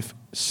a life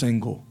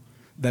single.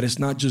 That it's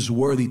not just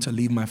worthy to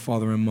leave my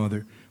father and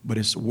mother, but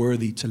it's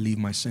worthy to leave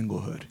my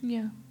singlehood.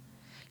 Yeah.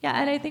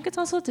 Yeah, and I think it's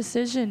also a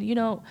decision. You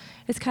know,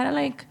 it's kind of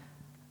like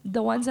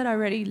the ones that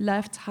already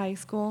left high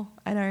school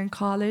and are in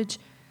college.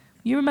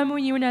 You remember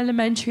when you were in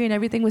elementary and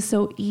everything was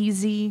so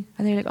easy,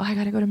 and then you're like, oh, I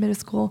gotta go to middle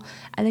school,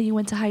 and then you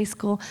went to high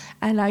school,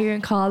 and now you're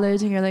in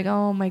college, and you're like,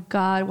 oh my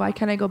God, why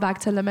can't I go back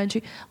to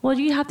elementary? Well,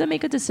 you have to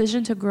make a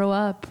decision to grow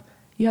up.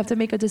 You have to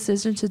make a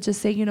decision to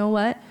just say, you know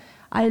what?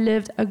 I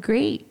lived a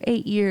great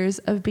 8 years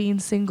of being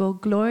single.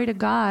 Glory to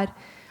God.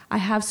 I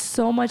have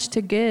so much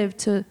to give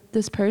to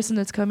this person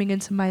that's coming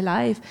into my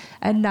life,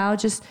 and now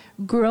just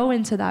grow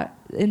into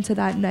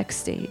that next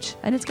stage,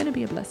 and it's gonna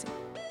be a blessing.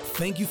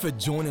 Thank you for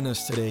joining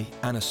us today,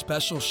 and a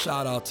special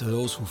shout out to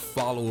those who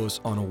follow us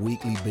on a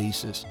weekly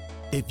basis.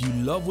 If you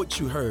love what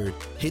you heard,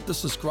 hit the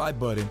subscribe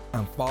button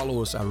and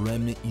follow us at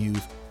Remnant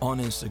Youth on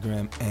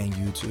Instagram and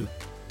YouTube.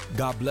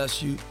 God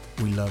bless you.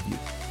 We love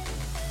you.